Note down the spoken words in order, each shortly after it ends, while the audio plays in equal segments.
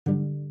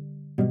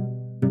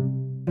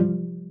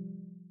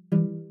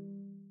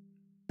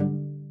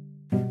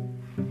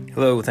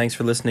Hello, thanks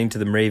for listening to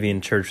the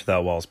Moravian Church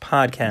Without Walls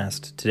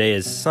podcast. Today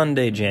is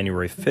Sunday,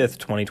 January 5th,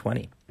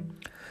 2020.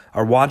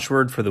 Our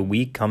watchword for the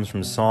week comes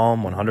from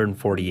Psalm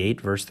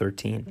 148, verse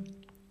 13.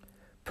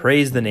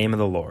 Praise the name of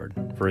the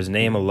Lord, for his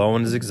name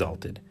alone is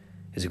exalted.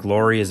 His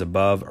glory is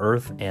above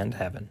earth and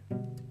heaven.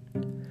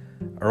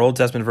 Our Old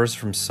Testament verse is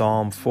from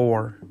Psalm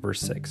 4,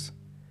 verse 6.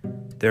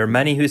 There are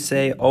many who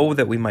say, "Oh,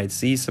 that we might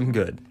see some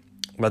good.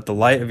 Let the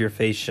light of your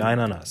face shine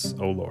on us,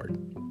 O Lord."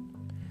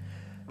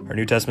 Our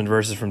New Testament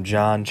verse is from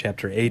John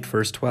chapter 8,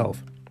 verse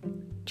 12.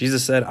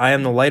 Jesus said, "I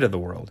am the light of the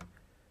world.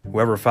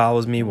 Whoever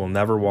follows me will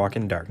never walk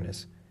in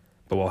darkness,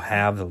 but will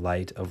have the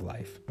light of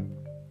life."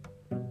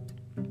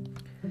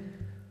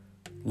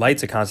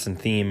 Light's a constant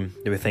theme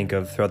that we think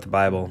of throughout the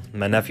Bible.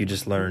 My nephew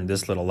just learned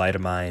 "This Little Light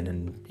of Mine,"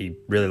 and he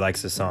really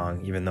likes the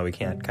song, even though he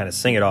can't kind of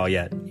sing it all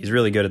yet. He's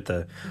really good at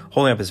the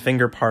holding up his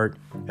finger part,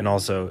 and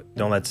also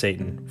 "Don't let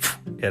Satan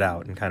it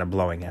out," and kind of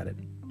blowing at it.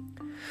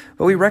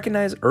 But we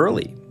recognize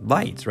early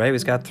lights, right? We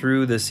just got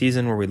through the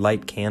season where we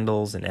light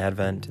candles in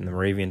Advent, in the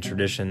Moravian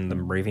tradition, the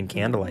Moravian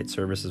candlelight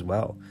service as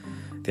well.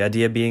 The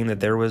idea being that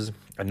there was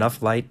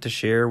enough light to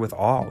share with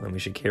all, and we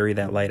should carry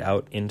that light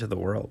out into the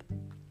world.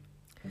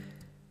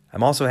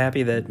 I'm also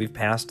happy that we've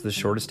passed the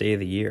shortest day of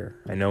the year.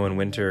 I know in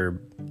winter,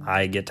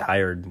 I get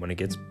tired when it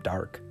gets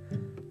dark.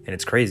 And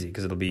it's crazy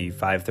because it'll be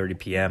 5:30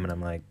 p.m. and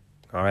I'm like,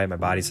 all right, my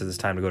body says it's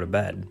time to go to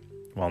bed.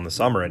 Well, in the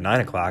summer at 9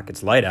 o'clock,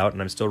 it's light out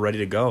and I'm still ready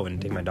to go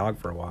and take my dog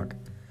for a walk.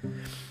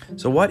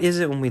 So what is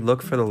it when we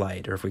look for the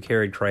light, or if we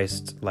carried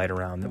Christ's light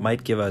around, that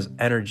might give us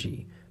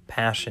energy,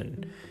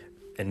 passion,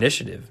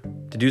 initiative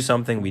to do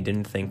something we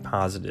didn't think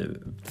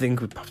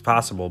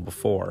possible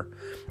before?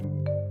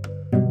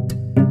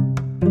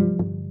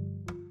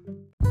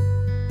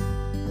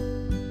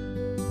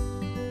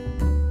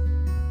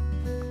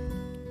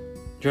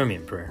 Join me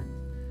in prayer.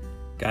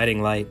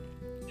 Guiding light,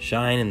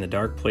 shine in the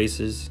dark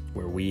places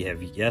where we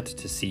have yet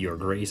to see your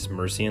grace,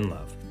 mercy, and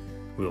love.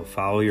 We will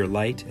follow your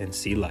light and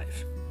see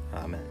life.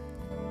 Amen.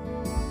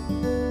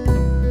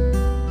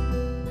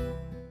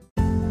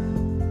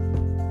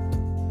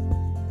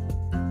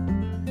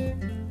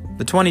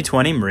 The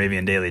 2020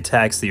 Moravian Daily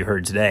Text that you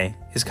heard today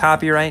is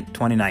copyright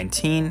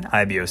 2019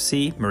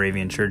 IBOC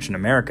Moravian Church in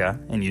America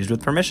and used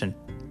with permission.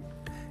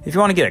 If you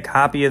want to get a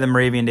copy of the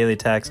Moravian Daily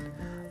Text,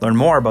 learn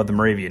more about the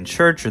Moravian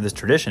Church or this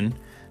tradition,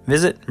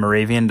 visit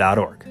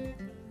moravian.org.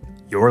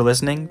 You're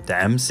listening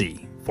to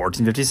MC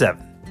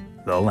 1457,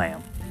 The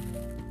Lamb.